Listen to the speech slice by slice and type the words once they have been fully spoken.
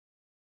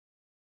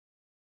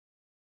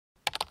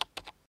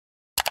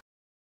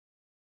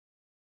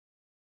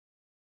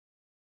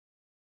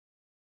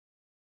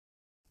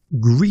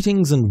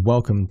Greetings and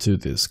welcome to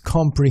this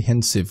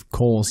comprehensive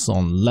course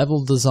on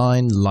level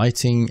design,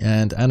 lighting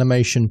and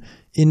animation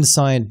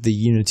inside the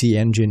Unity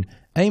engine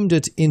aimed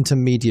at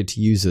intermediate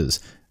users.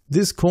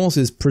 This course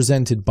is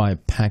presented by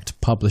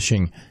Pact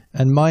Publishing,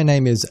 and my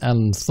name is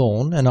Alan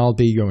Thorn and I'll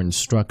be your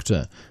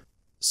instructor.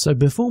 So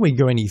before we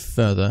go any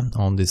further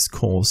on this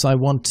course, I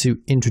want to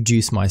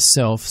introduce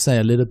myself, say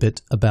a little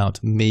bit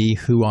about me,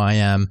 who I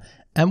am,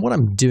 and what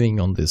I'm doing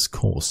on this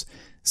course.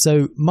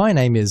 So my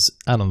name is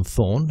Alan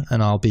Thorn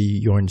and I'll be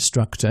your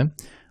instructor.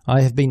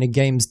 I have been a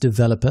games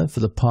developer for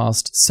the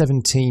past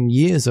 17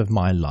 years of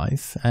my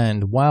life,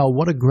 and wow,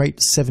 what a great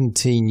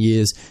 17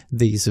 years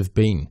these have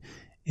been.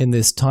 In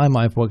this time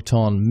I've worked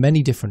on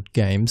many different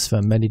games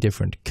for many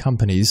different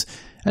companies,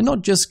 and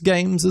not just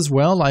games as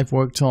well. I've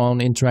worked on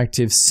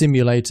interactive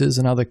simulators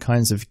and other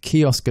kinds of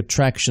kiosk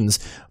attractions,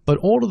 but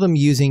all of them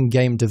using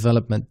game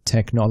development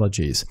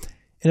technologies.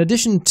 In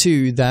addition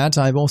to that,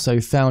 I've also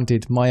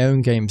founded my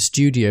own game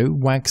studio,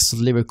 Wax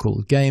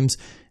Lyrical Games,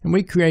 and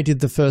we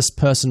created the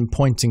first-person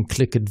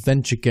point-and-click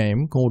adventure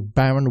game called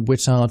Baron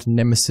Wittard,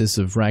 Nemesis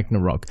of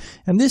Ragnarok.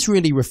 And this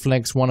really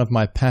reflects one of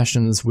my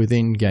passions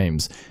within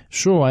games.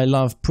 Sure, I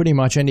love pretty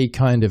much any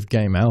kind of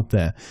game out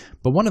there,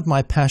 but one of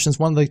my passions,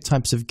 one of the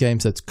types of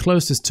games that's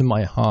closest to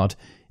my heart,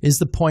 is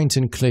the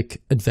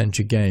point-and-click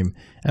adventure game.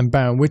 And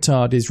Baron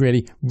Wittard is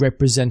really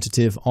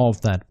representative of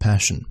that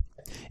passion.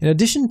 In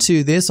addition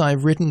to this,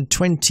 I've written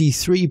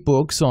 23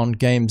 books on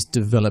games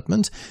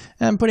development,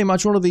 and pretty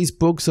much all of these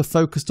books are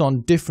focused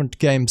on different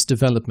games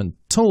development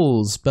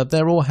tools, but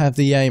they all have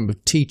the aim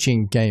of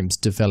teaching games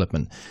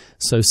development.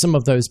 So some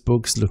of those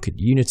books look at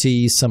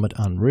Unity, some at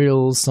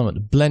Unreal, some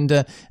at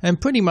Blender, and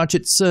pretty much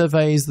it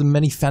surveys the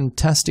many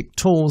fantastic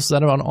tools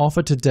that are on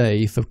offer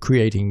today for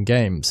creating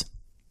games.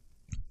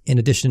 In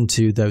addition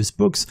to those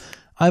books,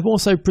 I've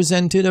also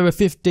presented over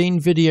 15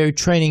 video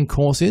training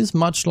courses,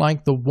 much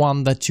like the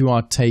one that you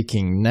are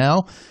taking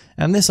now.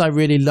 And this I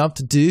really love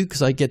to do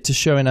because I get to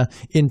show in an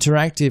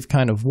interactive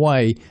kind of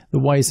way the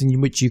ways in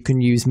which you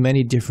can use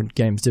many different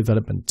games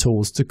development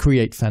tools to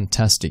create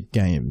fantastic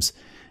games.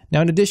 Now,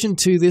 in addition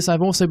to this,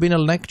 I've also been a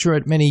lecturer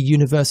at many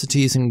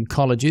universities and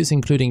colleges,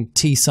 including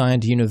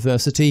Teesside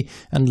University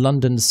and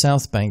London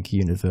South Bank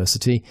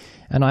University,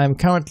 and I am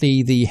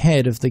currently the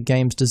head of the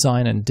Games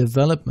Design and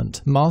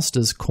Development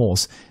Master's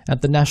course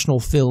at the National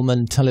Film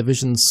and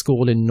Television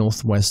School in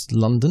Northwest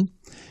London.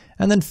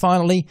 And then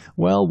finally,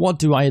 well, what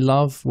do I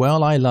love?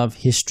 Well, I love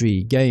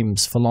history,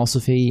 games,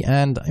 philosophy,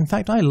 and in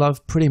fact, I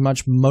love pretty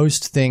much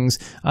most things.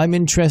 I'm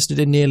interested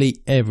in nearly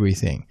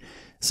everything.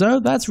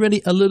 So that's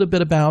really a little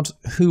bit about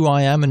who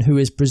I am and who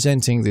is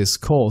presenting this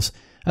course.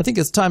 I think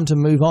it's time to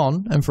move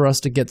on and for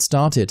us to get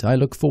started. I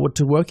look forward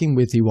to working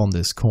with you on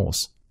this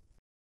course.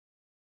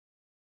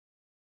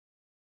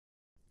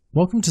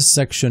 Welcome to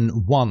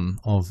Section 1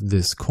 of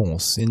this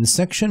course. In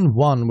Section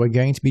 1, we're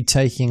going to be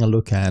taking a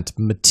look at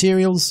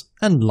materials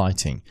and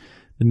lighting.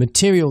 The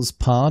materials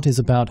part is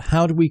about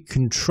how do we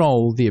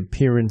control the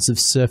appearance of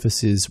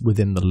surfaces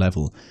within the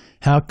level.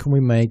 How can we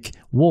make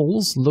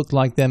walls look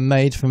like they're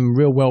made from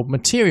real-world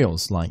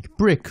materials like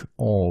brick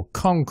or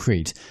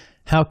concrete?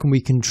 How can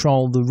we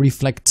control the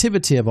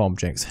reflectivity of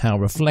objects? How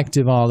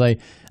reflective are they?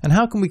 And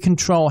how can we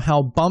control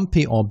how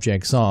bumpy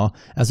objects are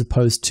as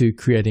opposed to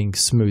creating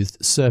smooth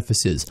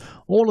surfaces?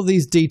 All of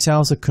these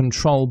details are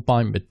controlled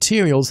by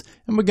materials,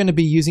 and we're going to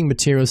be using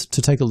materials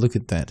to take a look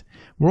at that.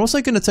 We're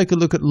also going to take a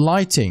look at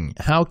lighting.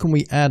 How can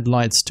we add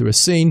lights to a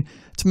scene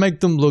to make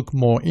them look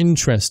more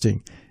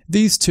interesting?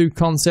 These two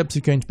concepts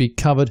are going to be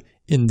covered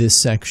in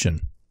this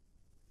section.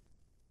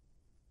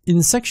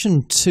 In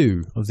Section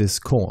 2 of this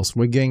course,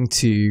 we're going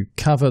to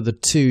cover the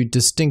two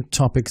distinct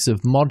topics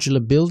of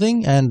modular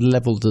building and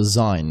level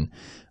design.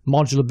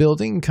 Modular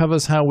building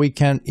covers how we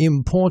can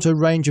import a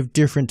range of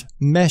different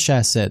mesh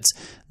assets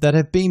that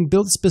have been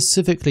built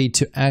specifically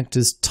to act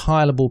as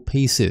tileable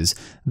pieces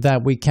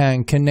that we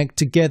can connect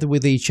together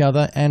with each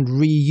other and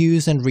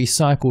reuse and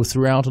recycle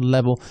throughout a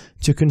level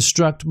to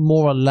construct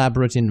more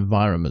elaborate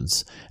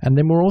environments. And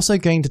then we're also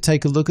going to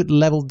take a look at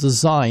level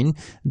design,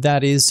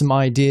 that is some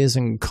ideas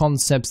and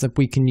concepts that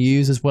we can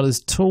use as well as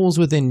tools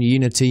within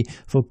Unity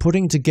for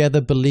putting together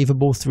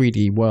believable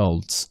 3D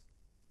worlds.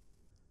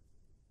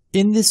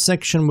 In this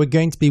section, we're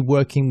going to be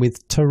working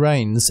with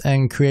terrains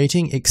and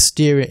creating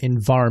exterior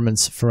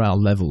environments for our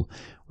level.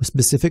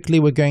 Specifically,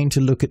 we're going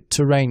to look at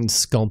terrain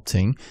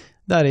sculpting.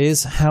 That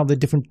is, how the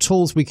different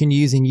tools we can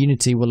use in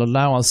Unity will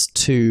allow us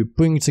to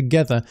bring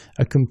together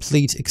a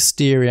complete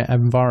exterior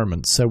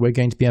environment. So we're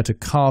going to be able to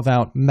carve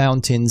out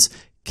mountains,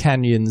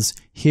 canyons,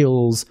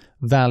 hills,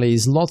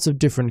 valleys, lots of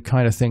different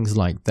kind of things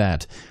like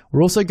that.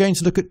 We're also going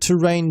to look at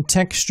terrain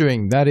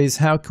texturing. That is,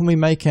 how can we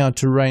make our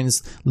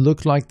terrains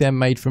look like they're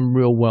made from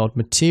real-world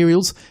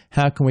materials?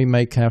 How can we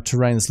make our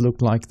terrains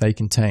look like they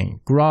contain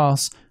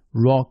grass,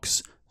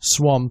 rocks,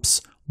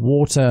 swamps,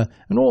 water,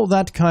 and all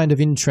that kind of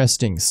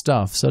interesting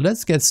stuff. So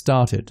let's get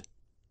started.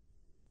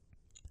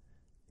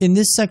 In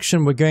this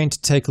section, we're going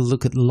to take a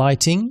look at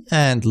lighting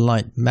and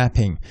light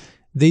mapping.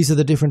 These are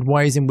the different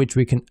ways in which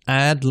we can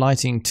add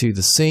lighting to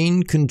the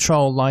scene,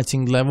 control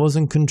lighting levels,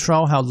 and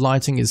control how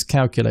lighting is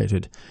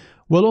calculated.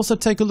 We'll also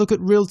take a look at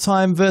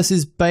real-time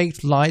versus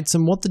baked lights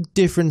and what the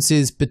difference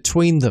is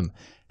between them.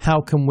 How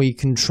can we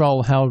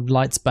control how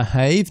lights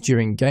behave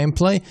during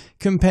gameplay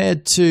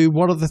compared to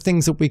what are the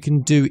things that we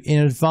can do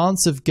in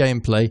advance of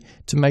gameplay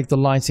to make the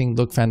lighting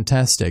look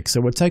fantastic. So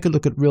we'll take a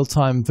look at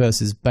real-time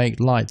versus baked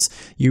lights.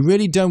 You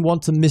really don't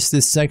want to miss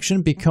this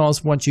section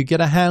because once you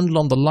get a handle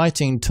on the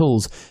lighting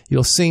tools,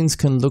 your scenes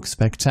can look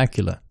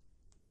spectacular.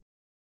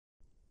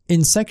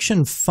 In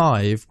section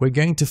 5, we're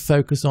going to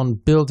focus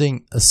on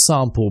building a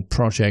sample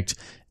project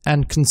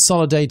and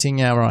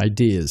consolidating our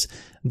ideas.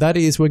 That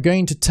is, we're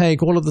going to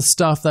take all of the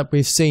stuff that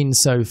we've seen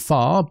so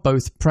far,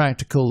 both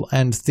practical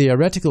and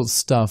theoretical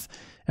stuff,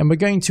 and we're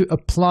going to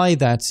apply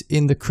that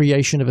in the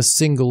creation of a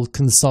single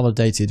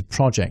consolidated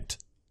project.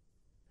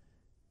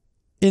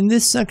 In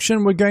this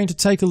section, we're going to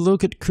take a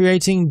look at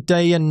creating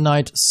day and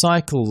night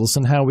cycles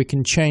and how we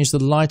can change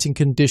the lighting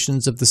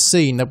conditions of the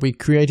scene that we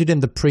created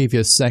in the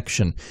previous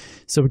section.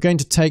 So we're going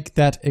to take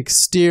that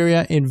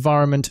exterior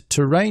environment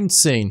terrain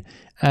scene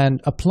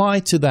and apply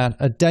to that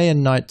a day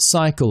and night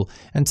cycle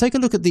and take a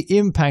look at the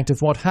impact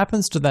of what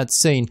happens to that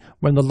scene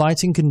when the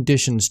lighting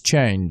conditions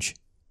change.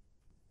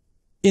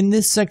 In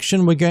this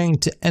section, we're going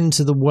to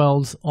enter the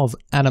world of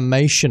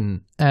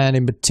animation, and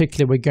in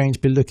particular we're going to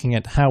be looking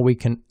at how we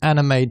can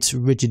animate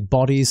rigid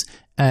bodies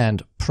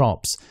and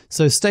props.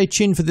 So stay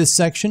tuned for this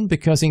section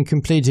because in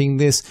completing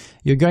this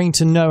you're going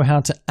to know how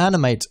to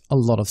animate a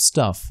lot of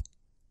stuff.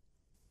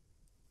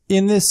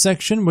 In this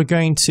section, we're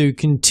going to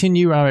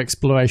continue our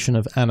exploration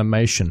of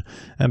animation,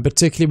 and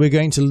particularly we're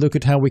going to look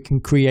at how we can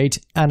create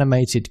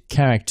animated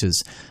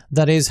characters.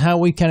 That is, how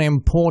we can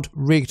import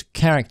rigged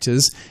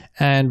characters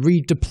and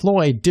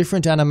redeploy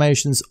different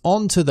animations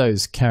onto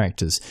those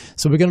characters.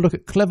 So we're going to look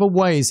at clever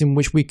ways in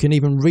which we can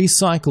even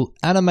recycle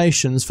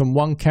animations from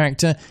one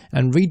character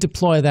and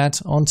redeploy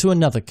that onto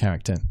another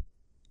character.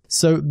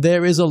 So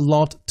there is a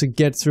lot to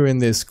get through in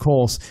this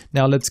course.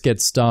 Now let's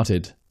get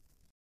started.